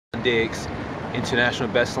Diggs, international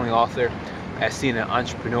best-selling author, as seen in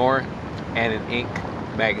Entrepreneur and in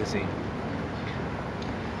Inc. magazine.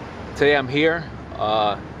 Today I'm here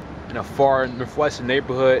in a far northwestern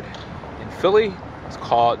neighborhood in Philly. It's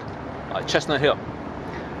called Chestnut Hill.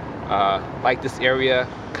 Like this area,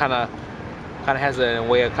 kind of has a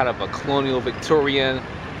way of kind of a colonial Victorian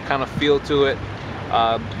kind of feel to it.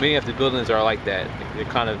 Many of the buildings are like that. They're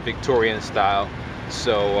kind of Victorian style.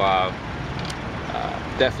 So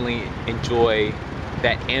definitely enjoy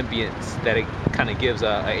that ambience that it kind of gives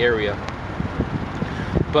a area.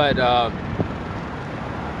 But you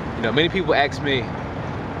know, many people ask me,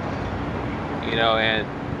 you know, and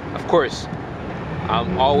of course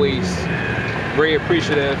I'm always very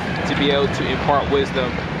appreciative to be able to impart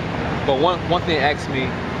wisdom. But one thing they ask me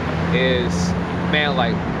is, man,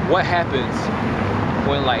 like, what happens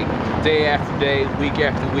when, like, day after day, week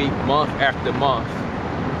after week, month after month,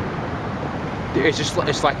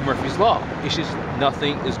 it's like Murphy's Law. It's just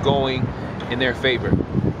nothing is going in their favor.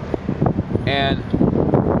 And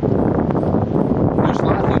there's a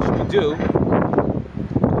lot of things you can do,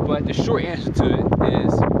 but the short answer to it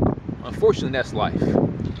is, unfortunately, that's life.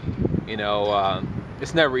 You know,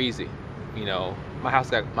 it's never easy. You know, my house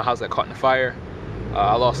got caught in a fire.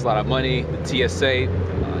 I lost a lot of money. The TSA.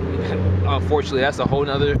 Unfortunately, that's a whole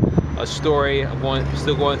nother story. I'm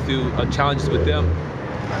still going through challenges with them.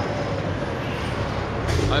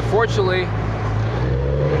 Unfortunately,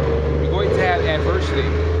 you're going to have adversity,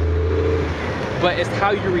 but it's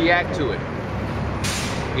how you react to it.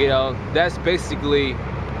 You know, that's basically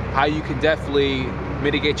how you can definitely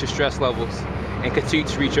mitigate your stress levels and continue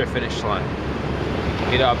to reach your finish line.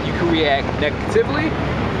 You know, you can react negatively,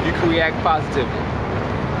 you can react positively,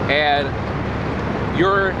 and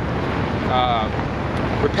your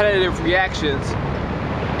repetitive reactions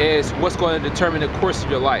is what's going to determine the course of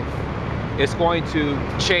your life. It's going to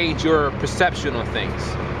change your perception on things.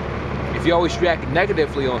 If you always react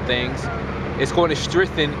negatively on things, it's going to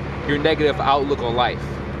strengthen your negative outlook on life.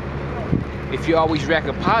 If you always react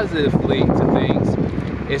positively to things,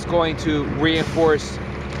 it's going to reinforce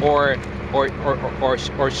or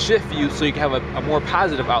shift you so you can have a more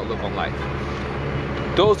positive outlook on life.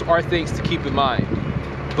 Those are things to keep in mind.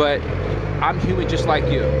 But I'm human just like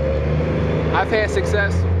you. I've had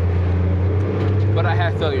success, but I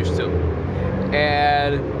have failures too.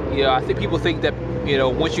 And you know, I think people think that, you know,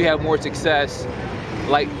 once you have more success,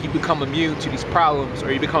 like, you become immune to these problems,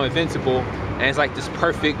 or you become invincible, and it's like this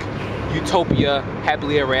perfect utopia,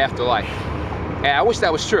 happily ever after life. And I wish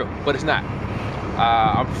that was true, but it's not.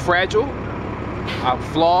 I'm fragile, I'm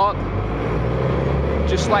flawed,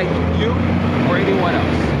 just like you or anyone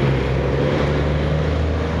else.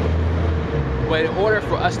 But in order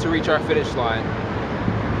for us to reach our finish line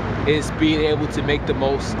is being able to make the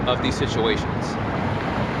most of these situations.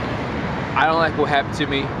 I don't like what happened to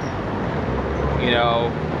me. You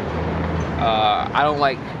know, I don't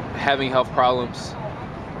like having health problems.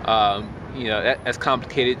 You know, that's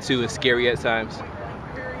complicated too and scary at times.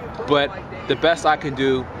 But the best I can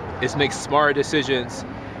do is make smarter decisions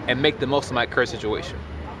and make the most of my current situation.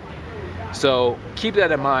 So keep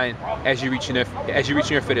that in mind as you reach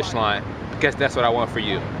your finish line, because that's what I want for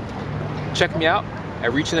you. Check me out at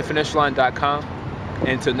reachingthefinishline.com. And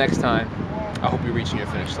until next time, I hope you're reaching your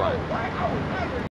finish line.